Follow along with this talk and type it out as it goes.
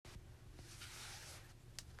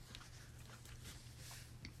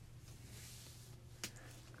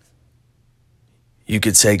You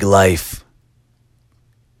could take life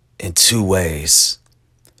in two ways: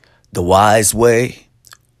 the wise way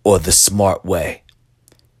or the smart way.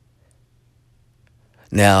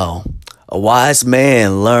 Now, a wise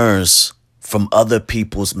man learns from other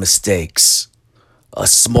people's mistakes. A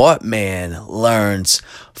smart man learns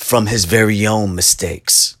from his very own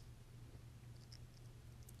mistakes.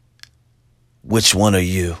 Which one are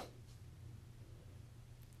you?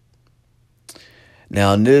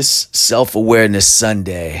 Now, on this Self-Awareness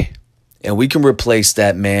Sunday, and we can replace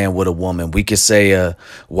that man with a woman. We could say a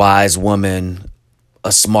wise woman,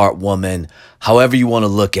 a smart woman, however you want to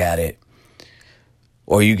look at it.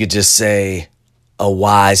 Or you could just say a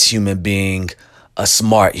wise human being, a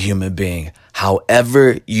smart human being.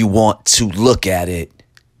 However you want to look at it,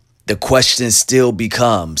 the question still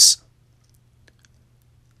becomes,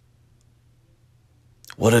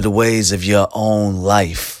 what are the ways of your own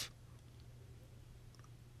life?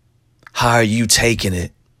 How are you taking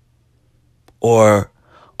it? Or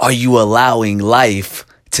are you allowing life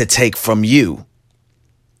to take from you,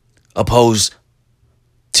 opposed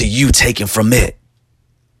to you taking from it?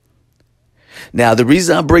 Now, the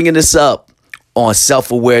reason I'm bringing this up on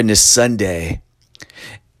Self-Awareness Sunday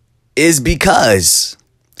is because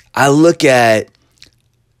I look at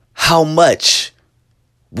how much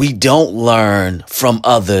we don't learn from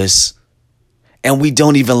others, and we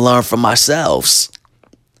don't even learn from ourselves.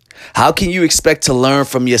 How can you expect to learn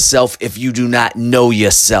from yourself if you do not know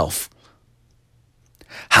yourself?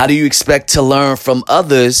 How do you expect to learn from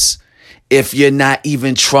others if you're not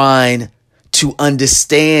even trying to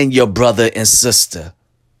understand your brother and sister?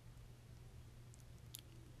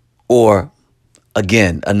 Or,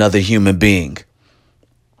 again, another human being.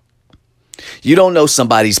 You don't know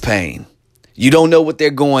somebody's pain. You don't know what they're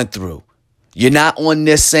going through. You're not on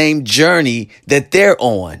this same journey that they're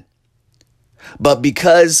on. But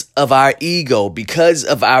because of our ego, because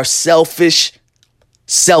of our selfish,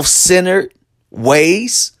 self-centered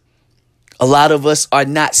ways, a lot of us are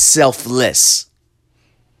not selfless.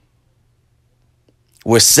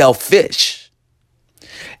 We're selfish.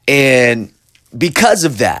 And because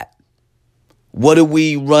of that, what do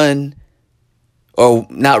we run? Or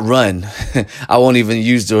not run. I won't even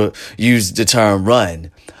use the term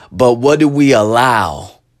run. But what do we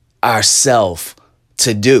allow ourselves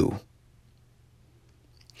to do?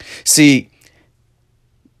 See,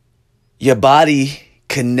 your body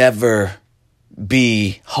can never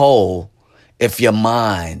be whole if your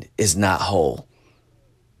mind is not whole.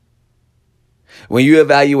 When you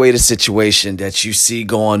evaluate a situation that you see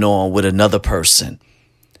going on with another person,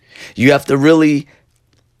 you have to really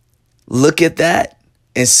look at that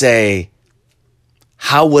and say,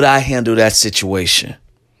 how would I handle that situation?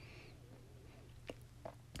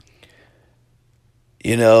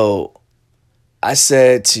 You know, I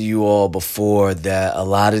said to you all before that a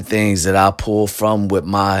lot of things that I pull from with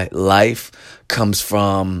my life comes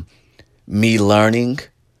from me learning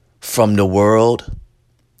from the world.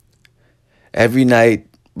 Every night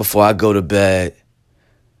before I go to bed,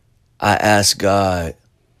 I ask God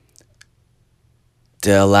to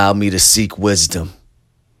allow me to seek wisdom.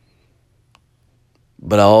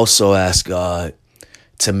 But I also ask God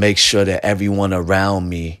to make sure that everyone around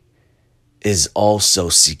me is also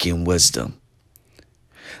seeking wisdom.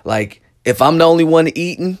 Like, if I'm the only one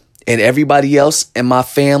eating and everybody else in my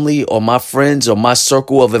family or my friends or my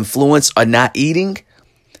circle of influence are not eating,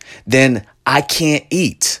 then I can't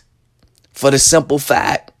eat. For the simple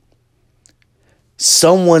fact,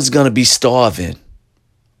 someone's going to be starving.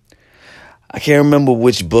 I can't remember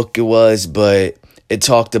which book it was, but it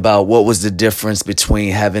talked about what was the difference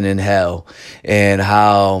between heaven and hell, and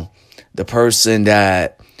how the person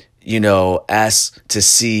that, asked to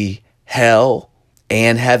see hell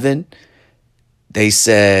and heaven, they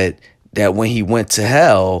said that when he went to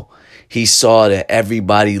hell, he saw that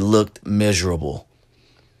everybody looked miserable.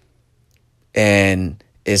 And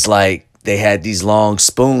it's like they had these long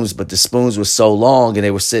spoons, but the spoons were so long and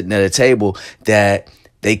they were sitting at a table that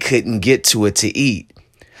they couldn't get to it to eat.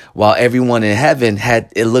 While everyone in heaven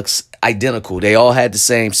it looks identical. They all had the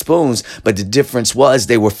same spoons, but the difference was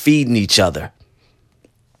they were feeding each other.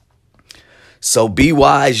 So be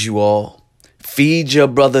wise, you all. Feed your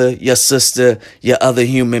brother, your sister, your other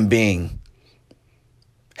human being.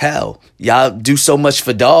 Hell, y'all do so much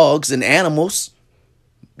for dogs and animals.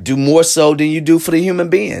 Do more so than you do for the human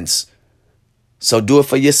beings. So do it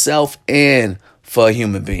for yourself and for a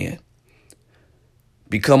human being.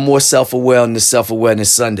 Become more self-aware on this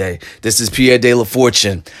Self-Awareness Sunday. This is Pierre De La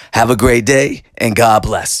Fortune. Have a great day and God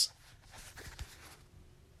bless.